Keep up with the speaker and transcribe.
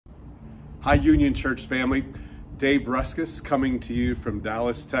Hi, Union Church family. Dave Bruskus coming to you from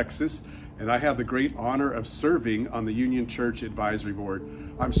Dallas, Texas, and I have the great honor of serving on the Union Church Advisory Board.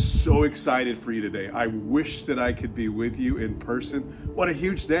 I'm so excited for you today. I wish that I could be with you in person. What a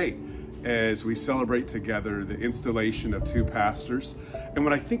huge day as we celebrate together the installation of two pastors. And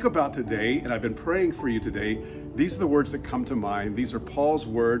when I think about today, and I've been praying for you today, these are the words that come to mind. These are Paul's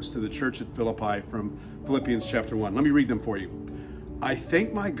words to the church at Philippi from Philippians chapter 1. Let me read them for you. I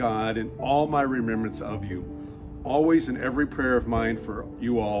thank my God in all my remembrance of you, always in every prayer of mine for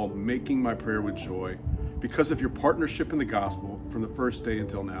you all, making my prayer with joy, because of your partnership in the gospel from the first day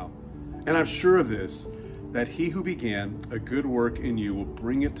until now. And I'm sure of this, that he who began a good work in you will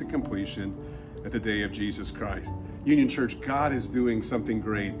bring it to completion at the day of Jesus Christ. Union Church, God is doing something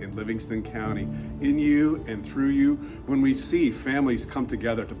great in Livingston County, in you and through you. When we see families come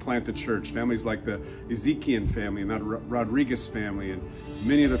together to plant the church, families like the Ezekiel family and the Rodriguez family and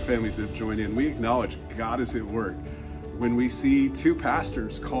many other families that have joined in, we acknowledge God is at work. When we see two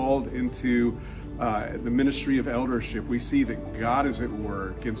pastors called into the ministry of eldership, we see that God is at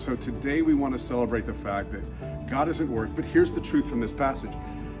work. And so today we want to celebrate the fact that God is at work. But here's the truth from this passage.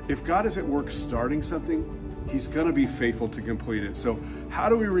 If God is at work starting something, he's going to be faithful to complete it. So how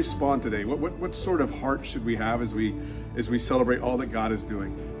do we respond today? What sort of heart should we have as we celebrate all that God is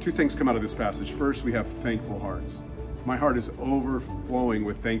doing? Two things come out of this passage. First, we have thankful hearts. My heart is overflowing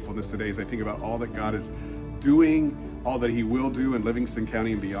with thankfulness today as I think about all that God is doing, all that he will do in Livingston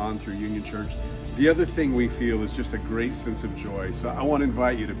County and beyond through Union Church. The other thing we feel is just a great sense of joy. So I want to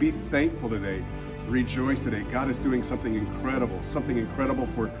invite you to be thankful today, rejoice today. God is doing something incredible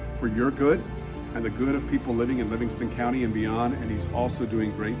for your good and the good of people living in Livingston County and beyond, and he's also doing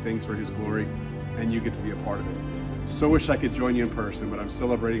great things for his glory, and you get to be a part of it. So wish I could join you in person, but I'm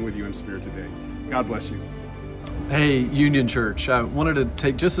celebrating with you in spirit today. God bless you. Hey, Union Church. I wanted to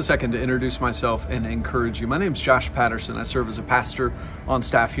take just a second to introduce myself and encourage you. My name's Josh Patterson. I serve as a pastor on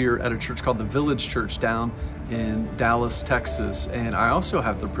staff here at a church called the Village Church down in Dallas, Texas, and I also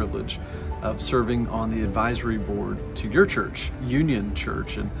have the privilege of serving on the advisory board to your church, Union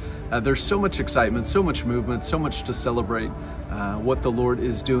Church. And there's so much excitement, so much movement, so much to celebrate what the Lord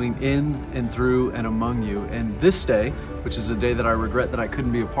is doing in and through and among you. And this day, which is a day that I regret that I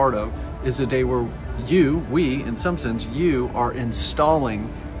couldn't be a part of, is a day where we, in some sense, you are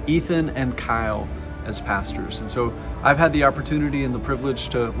installing Ethan and Kyle as pastors. And so I've had the opportunity and the privilege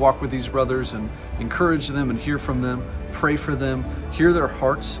to walk with these brothers and encourage them and hear from them, pray for them, hear their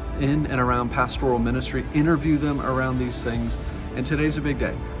hearts in and around pastoral ministry, interview them around these things. And today's a big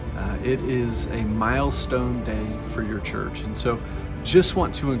day. It is a milestone day for your church. And so just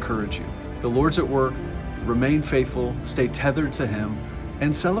want to encourage you. The Lord's at work. Remain faithful, stay tethered to him,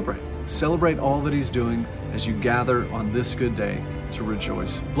 and celebrate. Celebrate all that he's doing as you gather on this good day to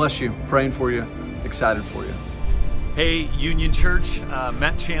rejoice. Bless you. Praying for you. Excited for you. Hey, Union Church,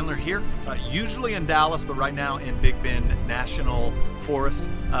 Matt Chandler here, usually in Dallas, but right now in Big Bend National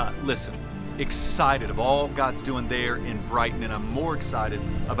Forest. Listen, excited of all God's doing there in Brighton, and I'm more excited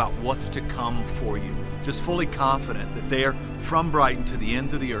about what's to come for you. Just fully confident that there, from Brighton to the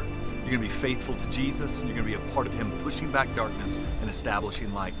ends of the earth, you're going to be faithful to Jesus, and you're going to be a part of him pushing back darkness and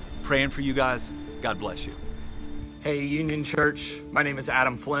establishing light. Praying for you guys. God bless you. Hey, Union Church. My name is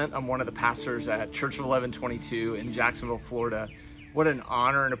Adam Flint. I'm one of the pastors at Church of 1122 in Jacksonville, Florida. What an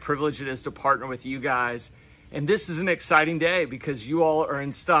honor and a privilege it is to partner with you guys. And this is an exciting day because you all are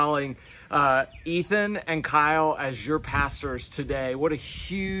installing Ethan and Kyle as your pastors today. What a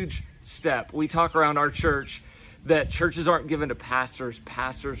huge step. We talk around our church that churches aren't given to pastors,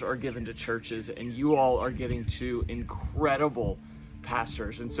 pastors are given to churches, and you all are getting two incredible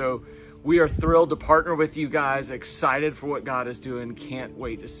pastors. And so we are thrilled to partner with you guys, excited for what God is doing, can't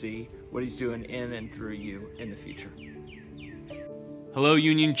wait to see what he's doing in and through you in the future. Hello,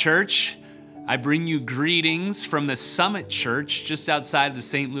 Union Church. I bring you greetings from the Summit Church just outside the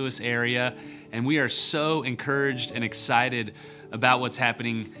St. Louis area, and we are so encouraged and excited about what's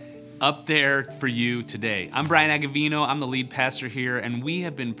happening up there for you today. I'm Brian Agavino, I'm the lead pastor here, and we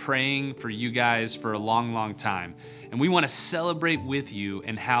have been praying for you guys for a long, long time. And we want to celebrate with you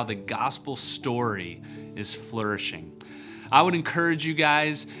and how the gospel story is flourishing. I would encourage you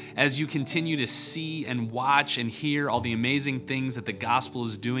guys, as you continue to see and watch and hear all the amazing things that the gospel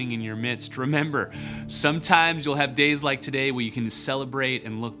is doing in your midst, remember, sometimes you'll have days like today where you can celebrate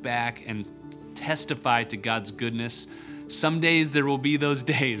and look back and testify to God's goodness. Some days there will be those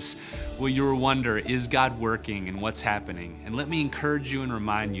days where you'll wonder, is God working and what's happening? And let me encourage you and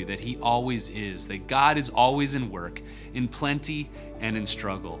remind you that He always is, that God is always in work, in plenty and in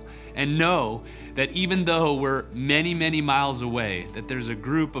struggle. And know that even though we're many, many miles away, that there's a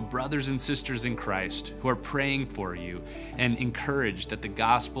group of brothers and sisters in Christ who are praying for you and encouraged that the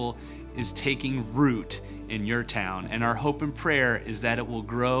gospel is taking root in your town. And our hope and prayer is that it will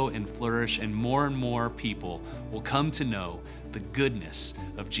grow and flourish and more people will come to know the goodness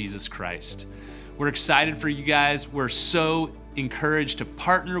of Jesus Christ. We're excited for you guys. We're so encouraged to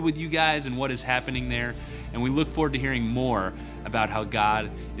partner with you guys in what is happening there. And we look forward to hearing more about how God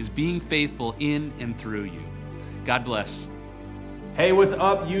is being faithful in and through you. God bless. Hey, what's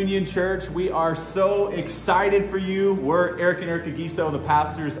up, Union Church? We are so excited for you. We're Eric and Erica Giso, the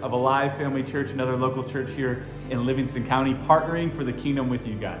pastors of Alive Family Church, another local church here in Livingston County, partnering for the kingdom with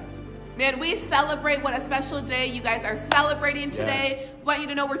you guys. Man, we celebrate what a special day you guys are celebrating today. Yes. We want you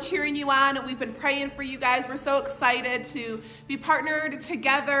to know we're cheering you on, and we've been praying for you guys. We're so excited to be partnered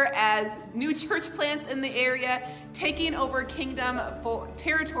together as new church plants in the area, taking over kingdom for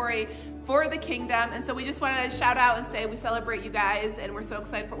territory for the kingdom. And so we just wanted to shout out and say we celebrate you guys, and we're so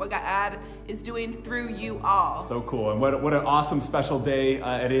excited for what God is doing through you all. So cool. And what an awesome special day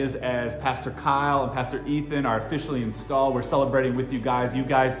it is as Pastor Kyle and Pastor Ethan are officially installed. We're celebrating with you guys. You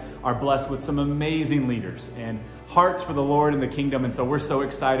guys are blessed with some amazing leaders and hearts for the Lord and the kingdom. And so we're so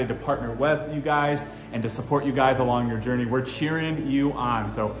excited to partner with you guys and to support you guys along your journey. We're cheering you on.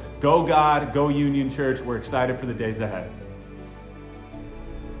 So go God, go Union Church. We're excited for the days ahead.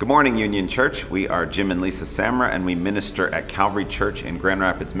 Good morning, Union Church. We are Jim and Lisa Samra, and we minister at Calvary Church in Grand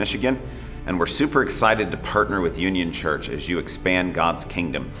Rapids, Michigan. And we're super excited to partner with Union Church as you expand God's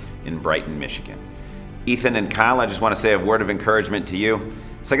kingdom in Brighton, Michigan. Ethan and Kyle, I just want to say a word of encouragement to you.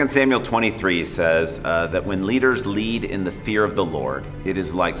 2 Samuel 23 says that when leaders lead in the fear of the Lord, it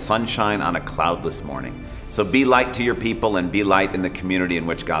is like sunshine on a cloudless morning. So be light to your people and be light in the community in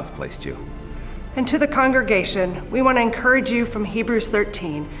which God's placed you. And to the congregation, we want to encourage you from Hebrews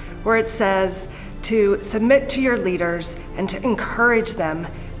 13, where it says to submit to your leaders and to encourage them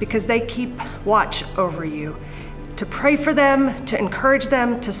because they keep watch over you, to pray for them, to encourage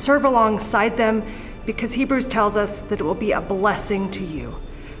them, to serve alongside them, because Hebrews tells us that it will be a blessing to you.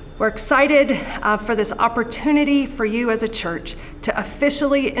 We're excited for this opportunity for you as a church to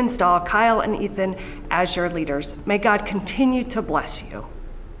officially install Kyle and Ethan as your leaders. May God continue to bless you.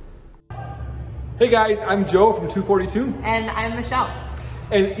 Hey guys, I'm Joe from 242. And I'm Michelle.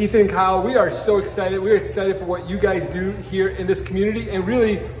 And Ethan and Kyle, we are so excited. We're excited for what you guys do here in this community and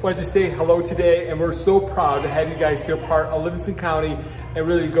really wanted to say hello today. And we're so proud to have you guys here part of Livingston County and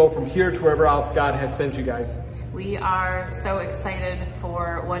really go from here to wherever else God has sent you guys. We are so excited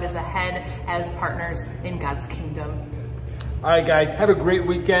for what is ahead as partners in God's kingdom. All right guys, have a great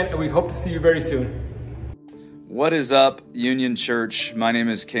weekend and we hope to see you very soon. What is up, Union Church? My name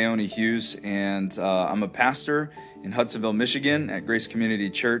is Keone Hughes, and I'm a pastor in Hudsonville, Michigan at Grace Community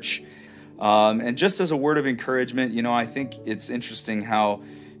Church. And just as a word of encouragement, you know, I think it's interesting how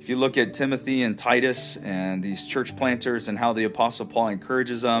if you look at Timothy and Titus and these church planters and how the Apostle Paul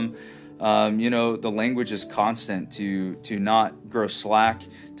encourages them, you know, the language is constant to not grow slack,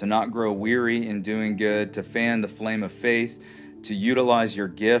 to not grow weary in doing good, to fan the flame of faith, to utilize your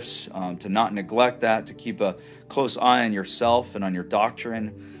gifts, to not neglect that, to keep a close eye on yourself and on your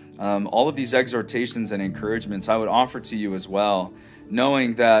doctrine. All of these exhortations and encouragements I would offer to you as well,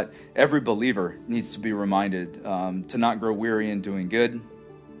 knowing that every believer needs to be reminded to not grow weary in doing good.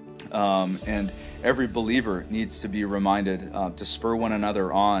 And every believer needs to be reminded to spur one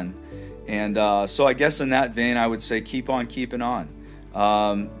another on. And so I guess in that vein, I would say keep on keeping on.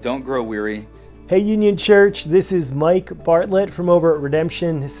 Don't grow weary. Hey Union Church, this is Mike Bartlett from over at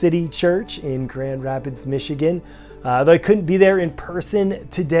Redemption City Church in Grand Rapids, Michigan. Though I couldn't be there in person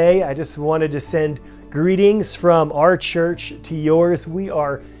today, I just wanted to send greetings from our church to yours. We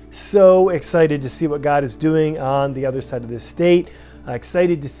are so excited to see what God is doing on the other side of the state.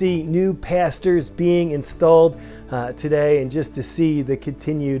 Excited to see new pastors being installed today and just to see the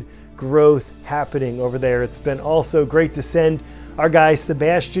continued growth happening over there. It's been also great to send our guy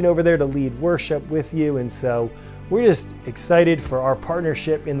Sebastian over there to lead worship with you. And so we're just excited for our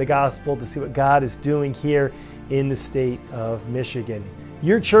partnership in the gospel to see what God is doing here in the state of Michigan.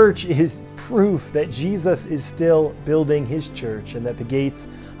 Your church is proof that Jesus is still building his church and that the gates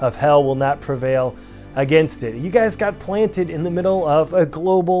of hell will not prevail against it. You guys got planted in the middle of a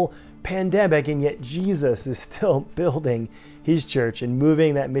global pandemic, and yet Jesus is still building his church and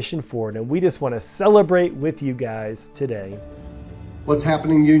moving that mission forward. And we just want to celebrate with you guys today. What's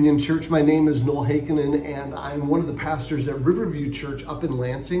happening, Union Church? My name is Noel Hakenen, and I'm one of the pastors at Riverview Church up in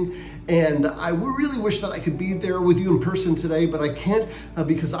Lansing. And I really wish that I could be there with you in person today, but I can't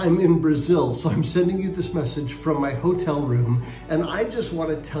because I'm in Brazil. So I'm sending you this message from my hotel room. And I just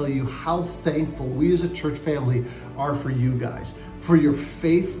want to tell you how thankful we as a church family are for you guys, for your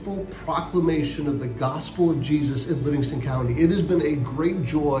faithful proclamation of the gospel of Jesus in Livingston County. It has been a great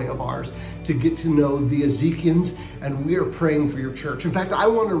joy of ours to get to know the Ezekians, and we are praying for your church. In fact, I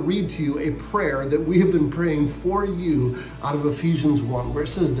want to read to you a prayer that we have been praying for you out of Ephesians 1, where it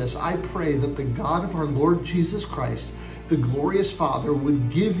says this: I pray that the God of our Lord Jesus Christ, the glorious Father, would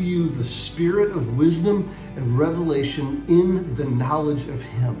give you the spirit of wisdom and revelation in the knowledge of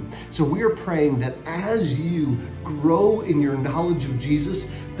him. So we are praying that as you grow in your knowledge of Jesus,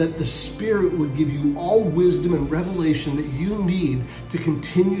 that the Spirit would give you all wisdom and revelation that you need to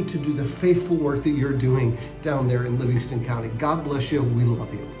continue to do the faithful work that you're doing down there in Livingston County. God bless you. We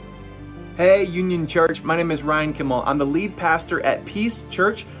love you. Hey, Union Church. My name is Ryan Kimmel. I'm the lead pastor at Peace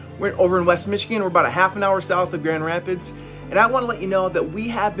Church. We're over in West Michigan. We're about a half an hour south of Grand Rapids. And I want to let you know that we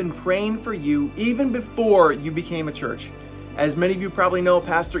have been praying for you even before you became a church. As many of you probably know,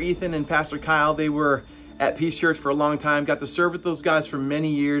 Pastor Ethan and Pastor Kyle, they were at Peace Church for a long time, got to serve with those guys for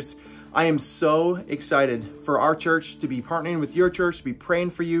many years. I am so excited for our church to be partnering with your church, to be praying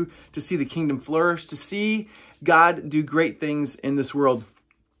for you, to see the kingdom flourish, to see God do great things in this world.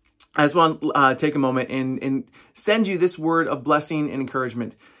 I just want to take a moment and send you this word of blessing and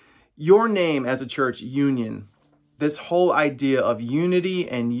encouragement. Your name as a church, Union, this whole idea of unity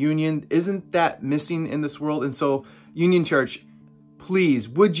and union, isn't that missing in this world? And so, Union Church, please,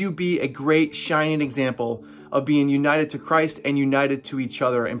 would you be a great shining example of being united to Christ and united to each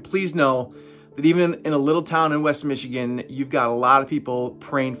other? And please know that even in a little town in West Michigan, you've got a lot of people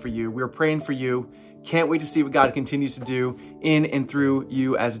praying for you. We're praying for you. Can't wait to see what God continues to do in and through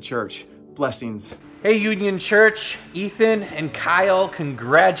you as a church. Blessings. Hey, Union Church, Ethan and Kyle,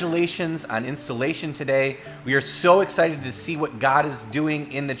 congratulations on installation today. We are so excited to see what God is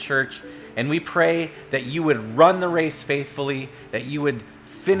doing in the church, and we pray that you would run the race faithfully, that you would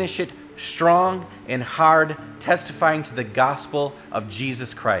finish it strong and hard, testifying to the gospel of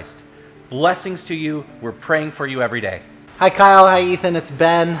Jesus Christ. Blessings to you. We're praying for you every day. Hi Kyle, hi Ethan, it's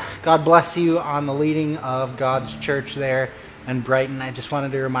Ben. God bless you on the leading of God's church there in Brighton. I just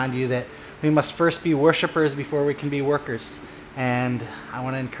wanted to remind you that we must first be worshipers before we can be workers. And I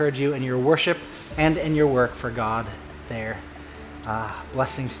want to encourage you in your worship and in your work for God there.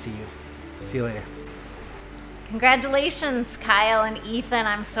 Blessings to you. See you later. Congratulations, Kyle and Ethan.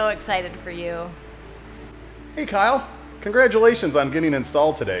 I'm so excited for you. Hey Kyle, congratulations on getting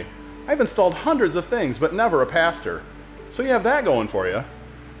installed today. I've installed hundreds of things, but never a pastor. So you have that going for you.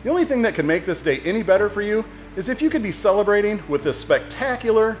 The only thing that could make this day any better for you is if you could be celebrating with this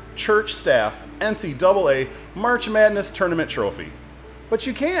spectacular church staff NCAA March Madness Tournament trophy. But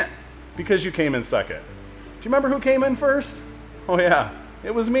you can't, because you came in second. Do you remember who came in first? Oh yeah,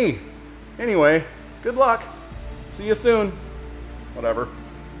 it was me. Anyway, good luck. See you soon. Whatever.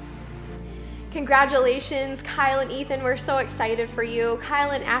 Congratulations, Kyle and Ethan. We're so excited for you.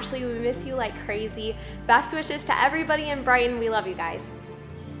 Kyle and Ashley, we miss you like crazy. Best wishes to everybody in Brighton. We love you guys.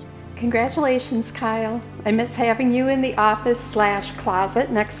 Congratulations, Kyle. I miss having you in the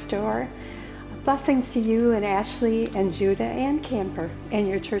office/closet next door. Blessings to you and Ashley and Judah and Camper and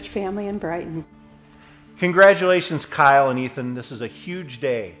your church family in Brighton. Congratulations, Kyle and Ethan. This is a huge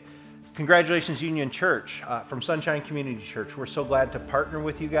day. Congratulations, Union Church from Sunshine Community Church. We're so glad to partner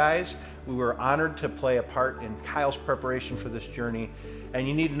with you guys. We were honored to play a part in Kyle's preparation for this journey. And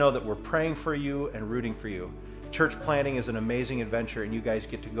you need to know that we're praying for you and rooting for you. Church planting is an amazing adventure, and you guys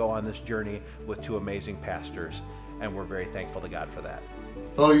get to go on this journey with two amazing pastors. And we're very thankful to God for that.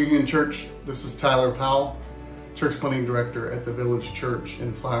 Hello, Union Church. This is Tyler Powell, Church Planting Director at the Village Church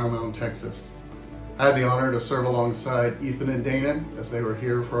in Flower Mound, Texas. I had the honor to serve alongside Ethan and Dana as they were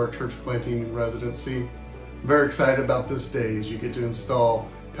here for our church planting residency. I'm very excited about this day as you get to install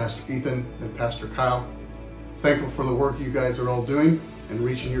Pastor Ethan and Pastor Kyle. Thankful for the work you guys are all doing and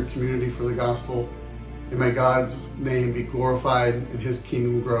reaching your community for the gospel. And may God's name be glorified and his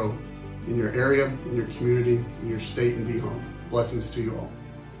kingdom grow in your area, in your community, in your state and beyond. Blessings to you all.